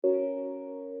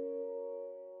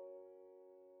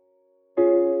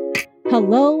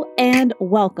Hello and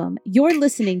welcome. You're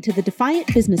listening to the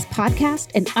Defiant Business Podcast,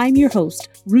 and I'm your host,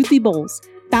 Ruthie Bowles,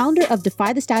 founder of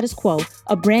Defy the Status Quo,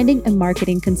 a branding and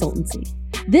marketing consultancy.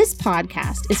 This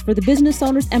podcast is for the business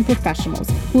owners and professionals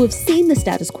who have seen the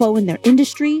status quo in their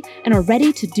industry and are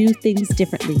ready to do things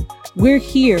differently. We're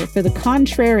here for the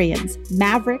contrarians,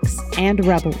 mavericks, and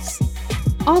rebels.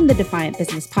 On the Defiant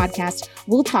Business Podcast,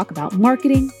 we'll talk about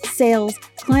marketing, sales,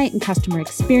 client and customer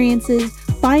experiences,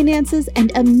 finances,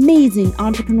 and amazing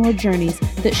entrepreneur journeys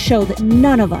that show that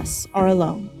none of us are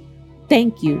alone.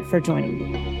 Thank you for joining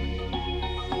me.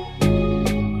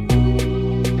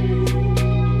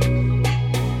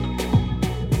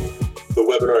 The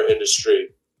webinar industry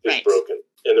is broken.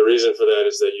 And the reason for that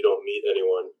is that you don't meet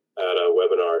anyone at a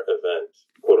webinar event,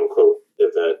 quote unquote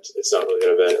event. It's not really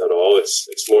an event at all. It's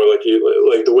more like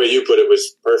the way you put it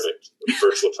was perfect.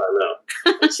 Virtual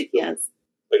timeout. Yes.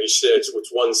 Like you said,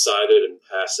 it's one-sided and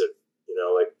passive,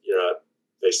 like you're not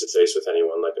face-to-face with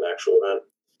anyone like an actual event.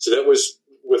 So that was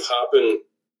with Hopin.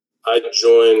 I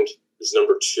joined as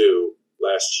number 2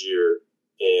 last year,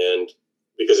 and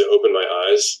because it opened my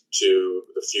eyes to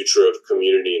the future of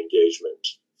community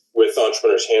engagement. With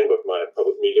Entrepreneur's Handbook, my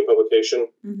public medium publication,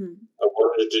 I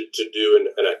wanted to do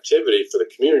an activity for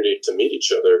the community to meet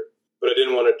each other, but I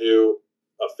didn't want to do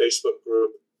a Facebook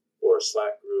group or a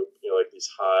Slack group, like these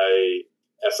high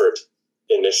effort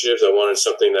initiatives. I wanted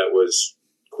something that was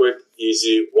quick,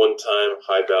 easy, one time,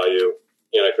 high value,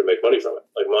 and I could make money from it.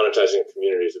 Like monetizing a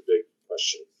community is a big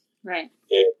question. Right.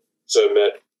 And so I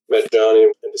met Johnny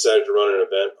and decided to run an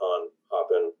event on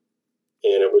Hopin,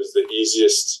 and it was the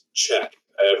easiest check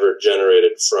I ever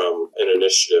generated from an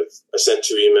initiative. I sent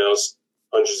 2 emails,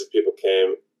 hundreds of people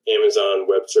came, Amazon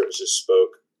Web Services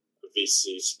spoke,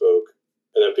 VC spoke,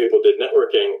 and then people did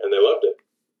networking and they loved it.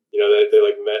 They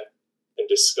like met and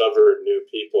discovered new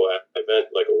people at an event,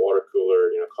 like a water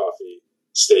cooler, coffee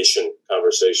station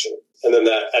conversation. And then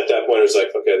at that point, it was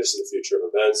like, okay, this is the future of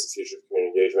events, the future of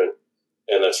community engagement.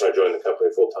 And that's when I joined the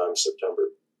company full-time September.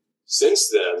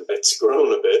 Since then, it's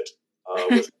grown a bit.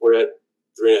 We're at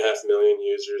 3.5 million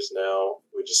users now.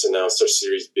 We just announced our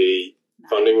Series B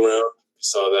funding round. We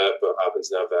saw that, but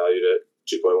Hopin's now valued at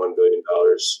 $2.1 billion.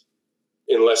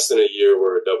 In less than a year,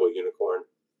 we're a double unicorn.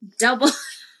 Double?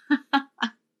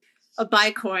 A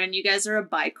bicorn. You guys are a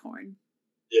bicorn.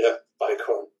 Yeah,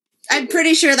 bicorn. I'm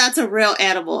pretty sure that's a real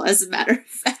animal, as a matter of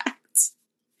fact.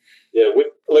 Yeah,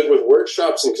 with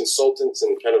workshops and consultants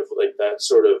and kind of like that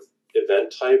sort of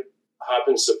event type,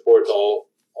 Hopin supports all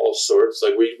sorts.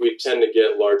 Like we tend to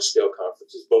get large scale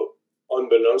conferences, but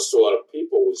unbeknownst to a lot of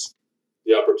people was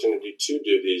the opportunity to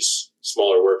do these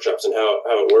smaller workshops. And how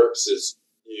it works is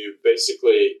you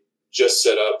basically just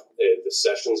set up the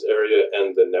sessions area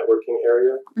and the networking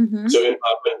area. So in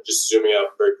Hopin, just zooming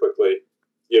out very quickly,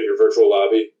 you have your virtual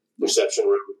lobby, reception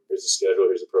room, here's the schedule,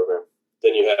 here's the program.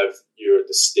 Then you have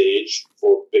the stage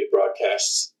for big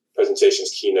broadcasts,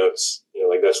 presentations, keynotes.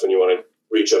 That's when you want to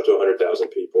reach up to 100,000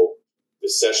 people. The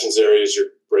sessions area is your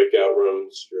breakout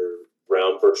rooms, your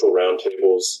virtual round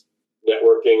tables.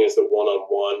 Networking is the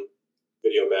one-on-one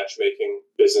video matchmaking,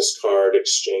 business card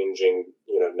exchanging,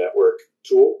 network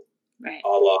tool, right? A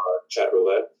la chat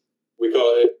roulette. We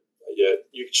call it. Yeah,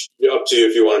 you're up to you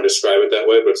if you want to describe it that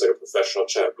way, but it's like a professional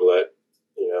chat roulette.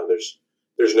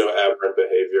 There's no aberrant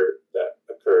behavior that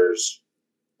occurs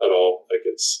at all. Like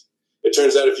it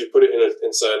turns out if you put it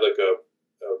inside like a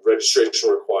registration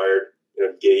required,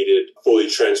 gated, fully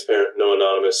transparent, no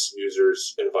anonymous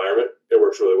users environment, it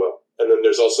works really well. And then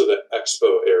there's also the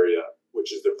expo area,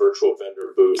 which is the virtual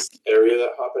vendor booth area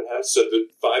that Hopin has. So the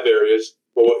 5 areas,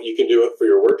 but what you can do for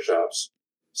your workshops,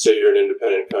 say you're an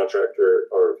independent contractor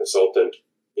or a consultant,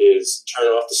 is turn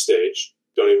off the stage.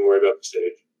 Don't even worry about the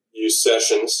stage. Use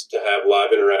sessions to have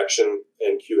live interaction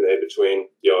and Q&A between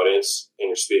the audience and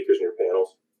your speakers and your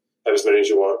panels. Have as many as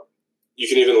you want. You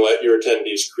can even let your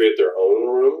attendees create their own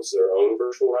rooms, their own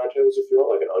virtual roundtables if you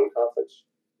want, like an unconference.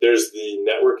 There's the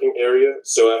networking area.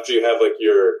 So after you have like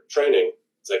your training,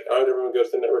 it's like, all right, everyone go to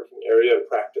the networking area and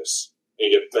practice.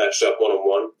 And you get matched up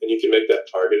one-on-one. And you can make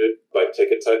that targeted by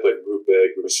ticket type, like Group A.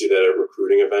 We see that at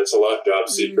recruiting events a lot, job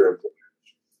seeker.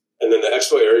 And then the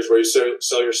expo areas where you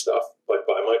sell your stuff, like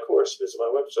buy my course, visit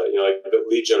my website, like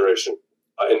lead generation.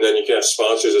 And then you can have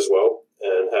sponsors as well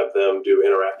and have them do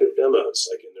interactive demos,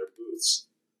 like in their booths.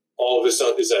 All of this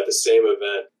is at the same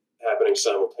event happening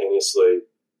simultaneously.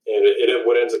 And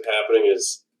what ends up happening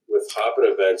is with Hopin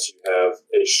events, you have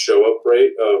a show-up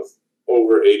rate of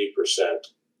over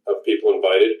 80% of people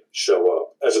invited show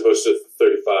up, as opposed to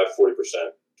 35-40%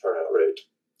 turnout rate.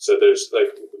 So there's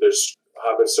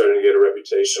Hopin starting to get a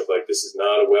reputation of like, this is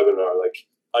not a webinar. Like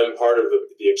I'm part of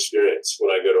the experience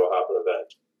when I go to a Hopin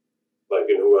event, like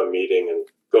in who I'm meeting and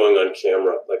going on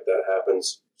camera, like that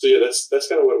happens. So yeah, that's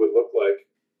kind of what it would look like.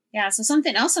 Yeah. So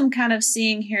something else I'm kind of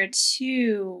seeing here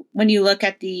too, when you look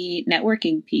at the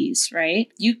networking piece, right?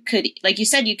 You could, like you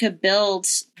said, you could build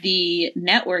the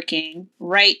networking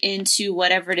right into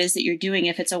whatever it is that you're doing.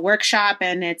 If it's a workshop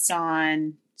and it's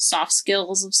on soft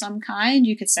skills of some kind,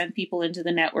 you could send people into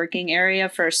the networking area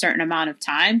for a certain amount of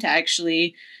time to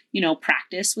actually,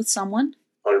 practice with someone.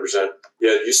 100%.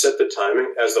 Yeah, you set the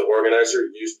timing as the organizer.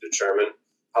 You determine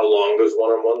how long those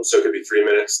one-on-ones. So it could be 3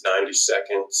 minutes, 90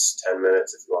 seconds, 10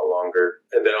 minutes if you want longer.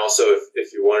 And then also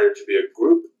if you want it to be a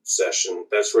group session,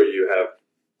 that's where you have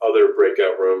other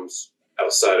breakout rooms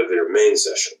outside of their main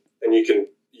session. And you can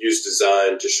use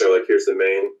design to show like, here's the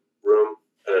main room,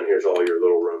 and then here's all your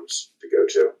little rooms to go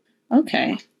to.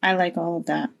 Okay. I like all of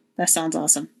that. That sounds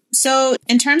awesome. So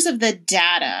in terms of the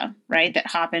data, right, that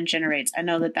Hopin generates, I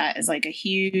know that is like a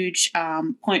huge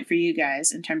point for you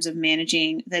guys in terms of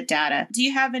managing the data. Do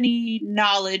you have any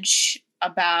knowledge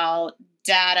about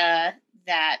data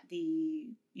that the,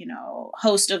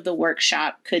 host of the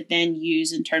workshop could then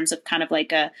use in terms of kind of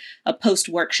like a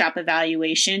post-workshop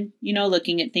evaluation,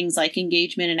 looking at things like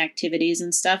engagement and activities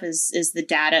and stuff? Is the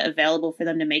data available for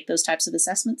them to make those types of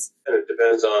assessments? And it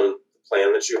depends on the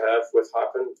plan that you have with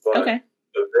Hopin. But okay.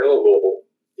 Available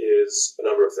is a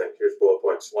number of things. Here's bullet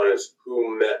points. One is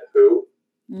who met who,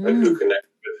 like who connected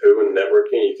with who in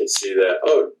networking. You can see that,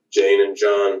 Jane and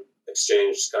John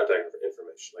exchanged contact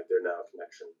information, like they're now a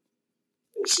connection.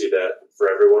 And you see that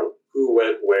for everyone. Who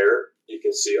went where? You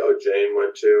can see, Jane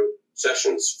went to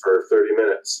sessions for 30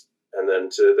 minutes and then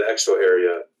to the expo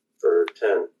area for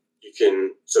 10.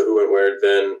 So who went where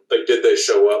then, like, did they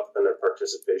show up in their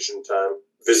participation time?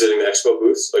 Visiting the expo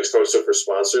booths, like so for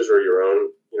sponsors or your own,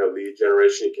 lead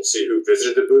generation, you can see who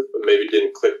visited the booth, but maybe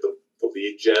didn't click the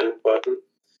lead gen button.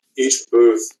 Each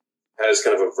booth has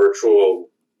kind of a virtual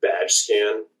badge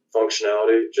scan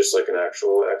functionality, just like an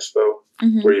actual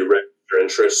expo, where you register your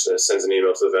interest and it sends an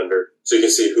email to the vendor. So you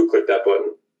can see who clicked that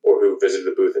button or who visited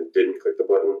the booth and didn't click the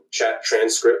button. Chat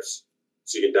transcripts.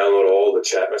 So you can download all the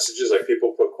chat messages. Like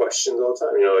people put questions all the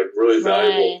time, like really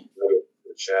valuable.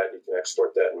 The chat, you can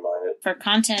export that and mine it for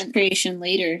content creation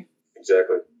later.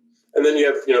 Exactly. And then you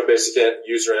have, basic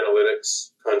user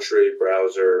analytics, country,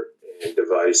 browser, and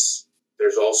device.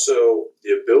 There's also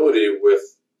the ability with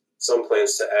some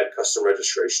plans to add custom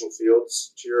registration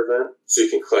fields to your event so you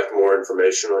can collect more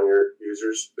information on your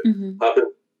users.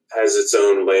 Hopin has its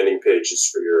own landing pages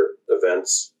for your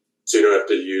events. So you don't have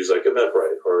to use like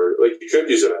Eventbrite, or like you could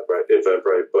use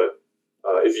Eventbrite, but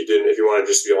if you want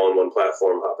to just be all on one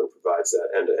platform, Hopin provides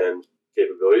that end-to-end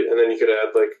capability. And then you could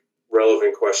add like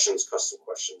relevant questions, custom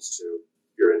questions to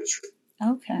your industry.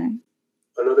 Okay.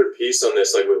 Another piece on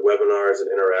this, like with webinars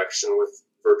and interaction with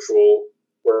virtual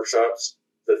workshops,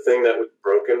 the thing that was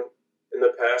broken in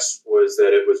the past was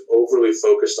that it was overly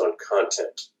focused on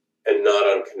content and not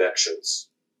on connections.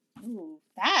 Ooh,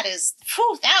 that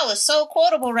was so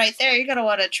quotable right there. You're going to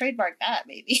want to trademark that,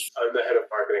 maybe. I'm the head of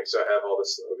marketing, so I have all the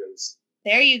slogans.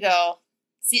 There you go.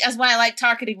 See, that's why I like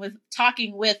talking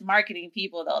with marketing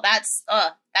people, though. That's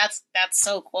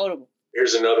so quotable.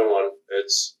 Here's another one.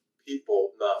 It's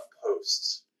people, not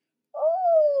posts.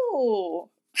 Oh.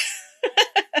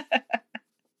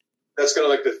 That's kind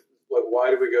of like why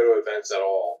do we go to events at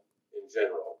all in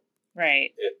general?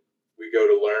 Right. We go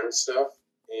to learn stuff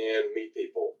and meet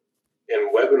people.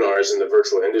 And webinars in the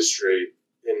virtual industry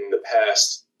in the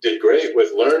past did great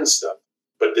with learn stuff,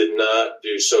 but did not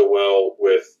do so well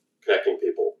with connecting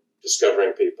people,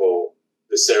 discovering people,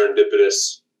 the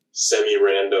serendipitous,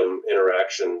 semi-random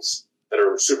interactions that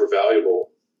are super valuable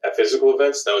at physical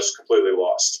events. That was completely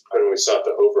lost. When we sought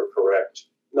to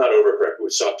we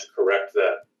sought to correct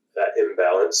that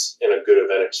imbalance in a good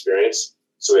event experience.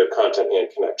 So we have content and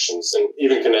connections, and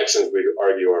even connections we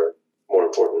argue are more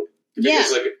important.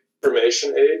 Because like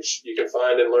information age, you can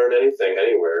find and learn anything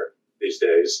anywhere these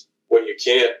days. What you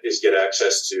can't is get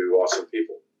access to awesome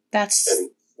people. And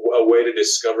a way to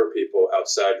discover people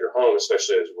outside your home,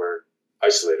 especially as we're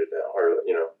isolated now,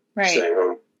 or staying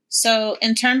home. So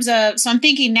I'm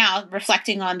thinking now,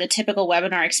 reflecting on the typical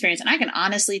webinar experience, and I can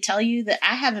honestly tell you that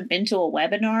I haven't been to a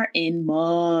webinar in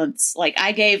months. Like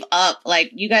I gave up,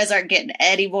 like you guys aren't getting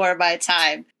any more of my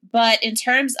time. But in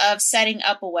terms of setting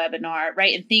up a webinar,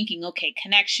 right, and thinking, okay,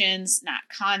 connections, not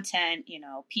content,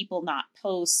 people, not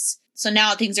posts. So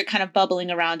now things are kind of bubbling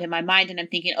around in my mind and I'm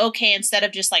thinking, okay, instead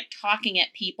of just like talking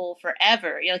at people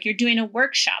forever, like you're doing a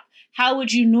workshop, how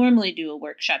would you normally do a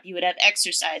workshop? You would have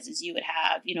exercises, you would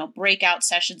have, breakout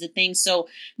sessions and things. So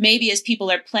maybe as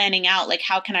people are planning out, like,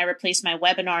 how can I replace my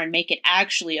webinar and make it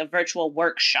actually a virtual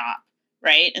workshop,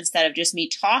 right? Instead of just me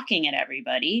talking at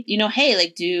everybody, hey,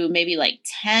 like do maybe like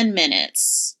 10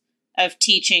 minutes of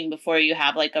teaching before you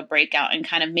have like a breakout, and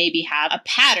kind of maybe have a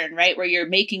pattern, right? Where you're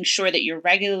making sure that you're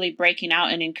regularly breaking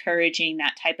out and encouraging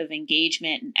that type of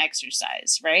engagement and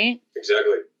exercise, right?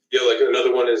 Exactly. Yeah, like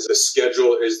another one is the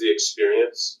schedule is the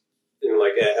experience. And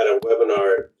like at a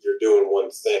webinar, you're doing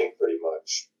one thing pretty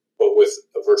much. But with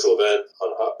a virtual event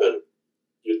on Hopin,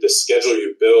 the schedule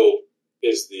you build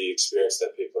is the experience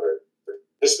that people are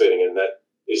participating in. That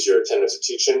is your 10 minutes of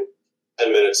teaching,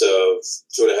 10 minutes of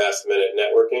 2.5 minute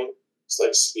networking. It's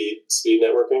like speed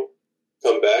networking.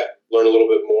 Come back, learn a little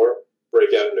bit more,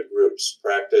 break out into groups,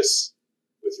 practice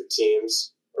with your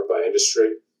teams or by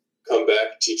industry. Come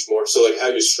back, teach more. So like how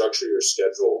you structure your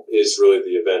schedule is really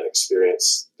the event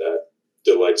experience that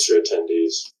delights your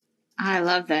attendees. I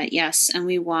love that. Yes. And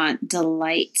we want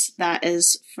delight. That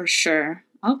is for sure.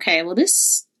 Okay. Well,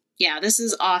 this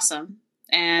is awesome.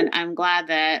 And I'm glad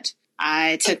that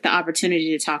I took the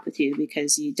opportunity to talk with you,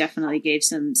 because you definitely gave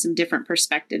some different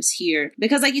perspectives here.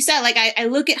 Because like you said, like I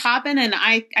look at Hopin and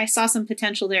I saw some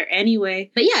potential there anyway.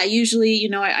 But yeah, usually,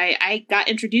 I got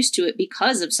introduced to it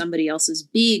because of somebody else's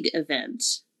big event,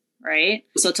 right?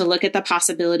 So to look at the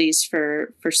possibilities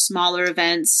for smaller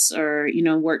events or,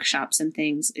 workshops and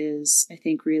things is, I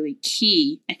think, really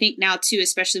key. I think now too,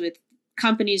 especially with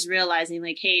companies realizing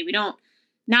like, hey,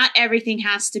 not everything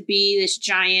has to be this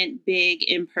giant, big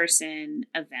in-person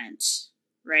event,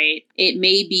 right? It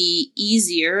may be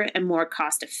easier and more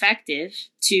cost-effective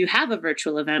to have a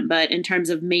virtual event, but in terms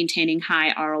of maintaining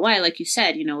high ROI, like you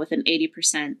said, with an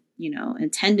 80%,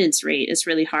 attendance rate, it's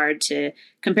really hard to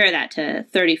compare that to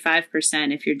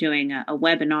 35% if you're doing a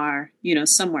webinar,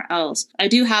 somewhere else. I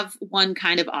do have one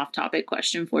kind of off-topic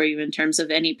question for you in terms of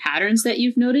any patterns that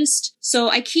you've noticed. So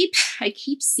I keep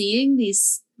seeing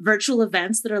these virtual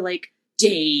events that are like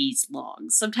days long,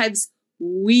 sometimes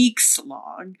weeks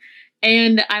long.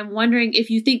 And I'm wondering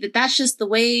if you think that that's just the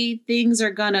way things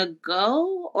are going to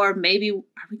go, or maybe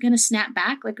are we going to snap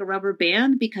back like a rubber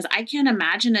band? Because I can't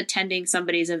imagine attending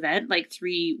somebody's event like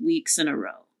 3 weeks in a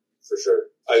row. For sure.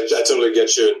 I totally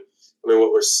get you. I mean,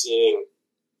 what we're seeing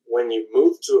when you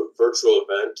move to a virtual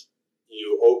event,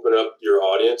 you open up your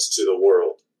audience to the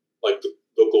world, like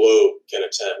the globe can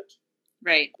attend.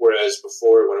 Right. Whereas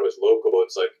before, when it was local,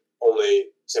 it's like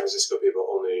only San Francisco people,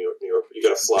 only New York. You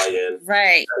got to fly in.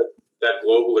 Right. That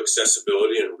global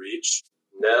accessibility and reach.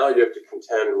 Now you have to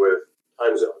contend with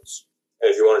time zones. And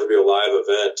if you want it to be a live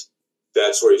event,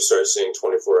 that's where you start seeing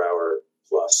 24-hour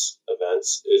plus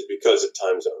events, is because of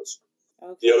time zones.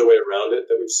 Okay. The other way around it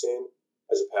that we've seen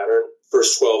as a pattern,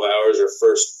 first 12 hours or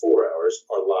first 4 hours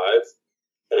are live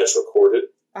and it's recorded.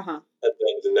 And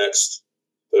then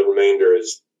the remainder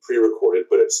is pre-recorded,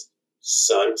 but it's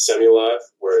semi-live,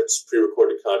 where it's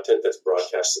pre-recorded content that's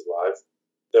broadcasted live.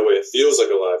 That way it feels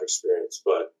like a live experience,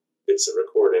 but it's a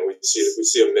recording. We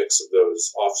see a mix of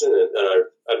those often, and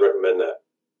I'd recommend that.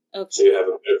 Okay. So you have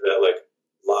a bit of that like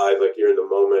live, like you're in the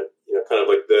moment, kind of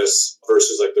like this,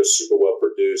 versus like those super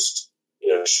well-produced,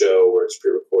 show where it's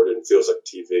pre-recorded and feels like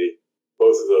TV.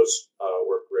 Both of those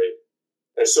work great.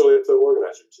 And so if the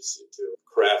organizer to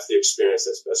craft the experience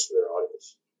that's best for their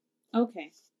audience.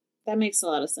 Okay. That makes a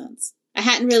lot of sense. I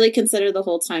hadn't really considered the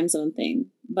whole time zone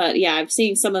thing. But yeah, I've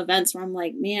seen some events where I'm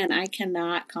like, man, I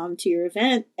cannot come to your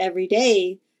event every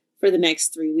day for the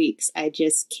next 3 weeks. I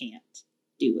just can't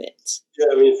do it. Yeah,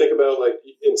 I mean, think about like,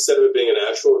 instead of it being an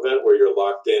actual event where you're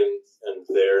locked in and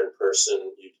there in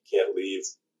person, you can't leave.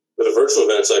 With a virtual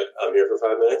event, it's like, I'm here for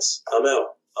 5 minutes, I'm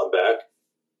out, I'm back,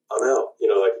 I'm out,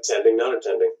 like attending, not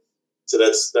attending. So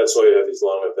that's why you have these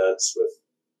long events with.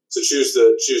 So choose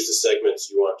the segments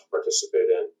you want to participate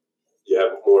in. You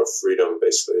have more freedom,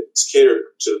 basically. It's catered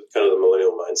to kind of the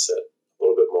millennial mindset a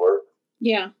little bit more.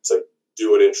 Yeah. It's like,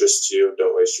 do what interests you.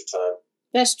 Don't waste your time.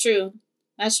 That's true.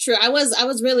 I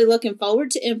was really looking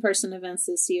forward to in-person events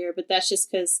this year, but that's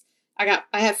just because I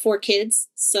have 4 kids,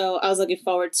 so I was looking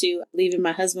forward to leaving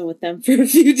my husband with them for a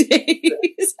few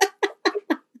days.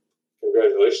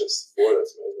 Congratulations. Boy,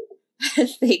 that's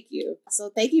amazing. Thank you.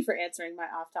 So thank you for answering my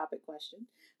off-topic question.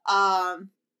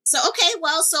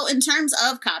 So in terms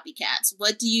of copycats,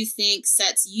 what do you think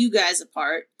sets you guys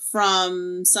apart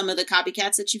from some of the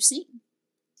copycats that you've seen?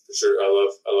 For sure. I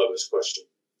love this question.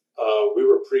 We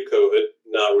were pre-COVID,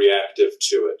 not reactive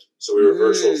to it. So we were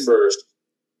virtual first,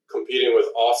 competing with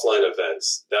offline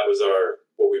events. That was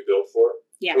what we built for.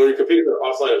 Yeah. And when you're competing with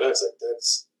offline events, like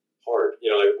that's hard.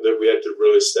 We had to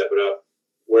really step it up.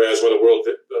 Whereas when the world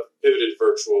pivoted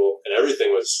virtual and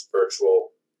everything was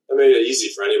virtual, that made it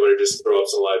easy for anybody to just throw up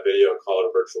some live video and call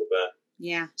it a virtual event.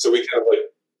 Yeah. So we kind of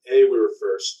like, we were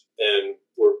first and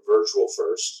we're virtual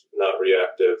first, not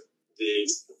reactive. The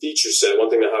feature set, one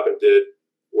thing that Hopin did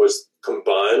was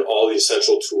combine all the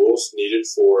essential tools needed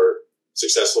for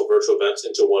successful virtual events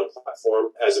into one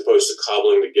platform, as opposed to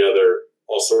cobbling together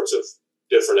all sorts of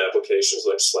different applications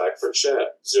like Slack for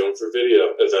chat, Zoom for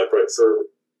video, Eventbrite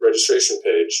for registration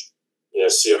page,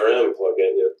 CRM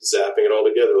plugin, zapping it all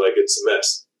together like it's a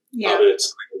mess. Yeah.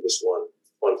 It's just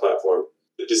one platform.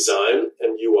 The design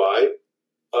and UI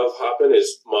of Hopin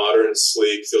is modern,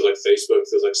 sleek, feels like Facebook,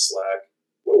 feels like Slack.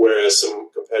 Whereas some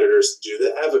competitors do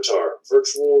the avatar,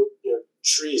 virtual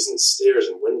trees and stairs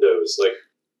and windows, like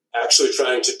actually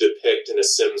trying to depict in a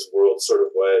Sims world sort of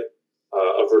way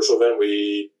a virtual event.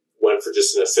 We went for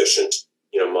just an efficient,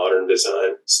 modern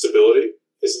design. Stability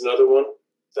is another one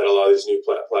that a lot of these new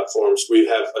platforms, we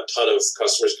have a ton of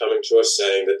customers coming to us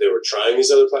saying that they were trying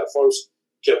these other platforms,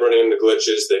 kept running into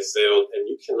glitches, they failed, and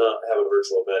you cannot have a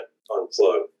virtual event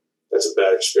unplugged. That's a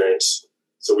bad experience.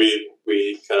 So we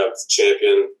kind of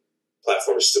champion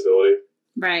platform stability.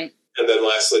 Right. And then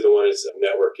lastly, the one is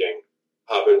networking.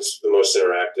 Hopin's the most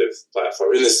interactive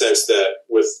platform in the sense that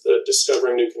with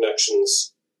discovering new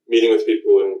connections, meeting with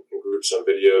people in groups on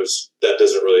videos, that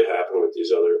doesn't really happen with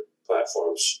these other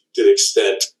platforms to the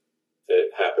extent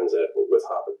it happens with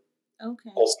Hopin. Okay.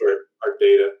 Also, our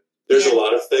data. There's a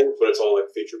lot of things, but it's all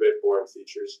like feature-based, boring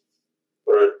features.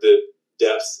 But the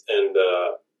depth and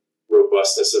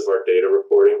robustness of our data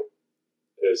reporting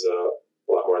is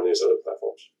a lot more on these other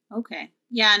platforms. Okay.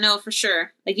 Yeah, no, for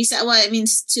sure. Like you said, well, it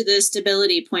means to the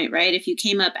stability point, right? If you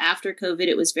came up after COVID,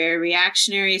 it was very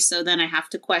reactionary. So then I have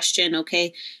to question,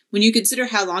 okay, when you consider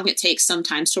how long it takes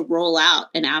sometimes to roll out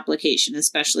an application,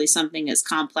 especially something as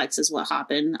complex as what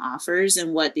Hopin offers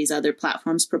and what these other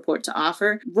platforms purport to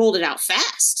offer, rolled it out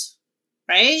fast,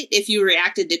 right? If you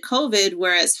reacted to COVID,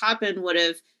 whereas Hopin would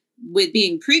have, with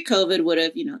being pre-COVID, would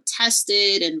have,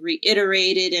 tested and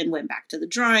reiterated and went back to the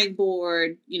drawing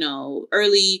board.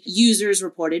 Early users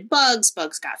reported bugs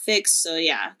got fixed. So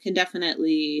yeah, can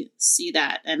definitely see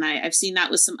that. And I've seen that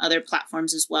with some other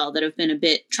platforms as well that have been a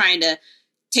bit trying to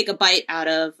take a bite out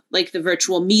of like the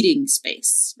virtual meeting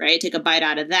space, right? Take a bite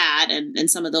out of that. And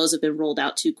some of those have been rolled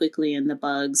out too quickly and the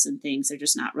bugs and things are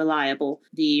just not reliable.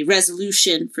 The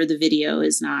resolution for the video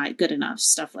is not good enough,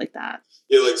 stuff like that.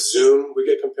 Yeah, like Zoom, we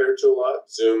get compared to a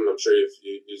lot. Zoom, I'm sure you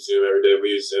use Zoom every day. We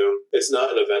use Zoom. It's not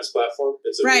an events platform.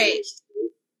 It's a right.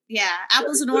 Yeah,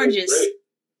 apples and oranges. Great.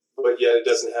 But yet it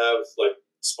doesn't have like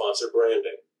sponsor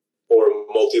branding or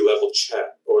multi-level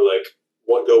chat or like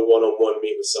go one-on-one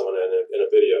meet with someone in a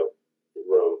video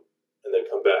room and then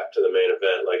come back to the main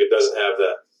event. Like it doesn't have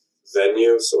that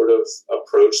venue sort of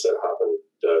approach that Hopin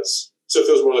does. So it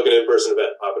feels more like an in-person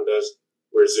event. Hopin does.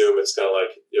 Where Zoom, it's kind of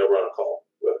like we're on a call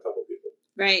with a couple of people.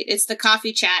 Right. It's the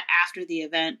coffee chat after the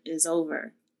event is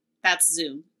over. That's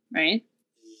Zoom, right?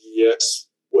 Yes,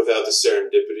 without the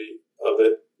serendipity of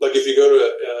it. Like if you go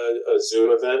to a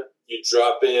Zoom event, you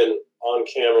drop in on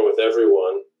camera with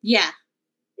everyone. Yeah.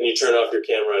 And you turn off your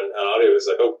camera and audio. It's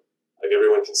like, like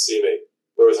everyone can see me.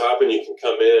 Where with Hopin, you can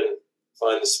come in,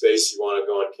 find the space you want to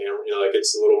go on camera. Like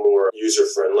it's a little more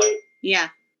user-friendly. Yeah.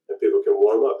 And people can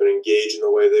warm up and engage in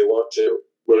the way they want to.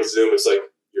 Whereas Zoom, it's like,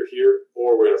 you're here,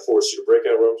 or we're going to force you to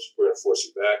breakout rooms. We're going to force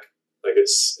you back. Like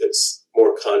it's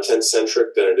more content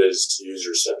centric than it is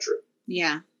user centric.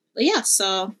 Yeah. But yeah.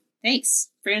 So thanks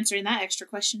for answering that extra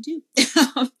question too.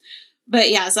 But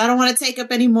yeah, so I don't want to take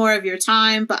up any more of your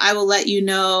time, but I will let you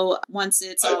know once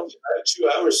it's all. I have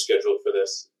 2 hours scheduled for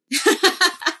this.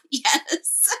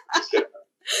 Yes.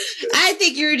 I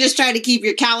think you were just trying to keep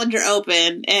your calendar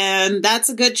open, and that's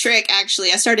a good trick,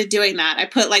 actually. I started doing that. I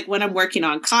put like when I'm working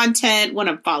on content, when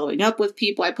I'm following up with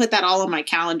people, I put that all on my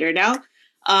calendar now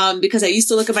because I used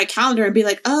to look at my calendar and be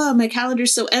like, oh, my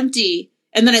calendar's so empty.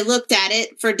 And then I looked at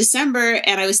it for December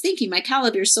and I was thinking my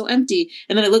calendar's so empty.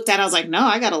 And then I looked at it, I was like, no,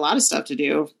 I got a lot of stuff to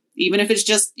do. Even if it's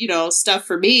just, stuff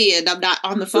for me and I'm not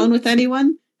on the phone with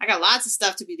anyone. I got lots of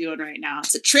stuff to be doing right now.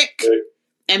 It's a trick.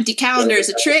 Empty calendar is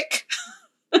a trick.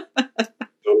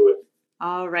 Totally.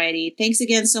 All righty. Thanks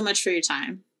again so much for your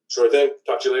time. Sure thing.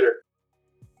 Talk to you later.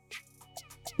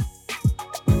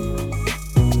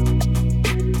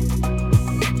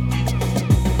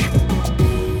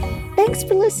 Thanks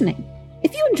for listening.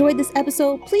 If you enjoyed this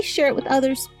episode, please share it with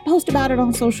others, post about it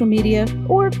on social media,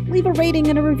 or leave a rating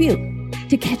and a review.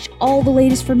 To catch all the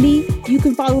latest from me, you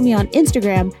can follow me on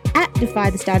Instagram at Defy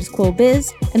the Status Quo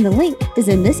Biz, and the link is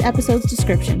in this episode's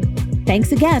description.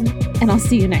 Thanks again, and I'll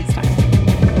see you next time.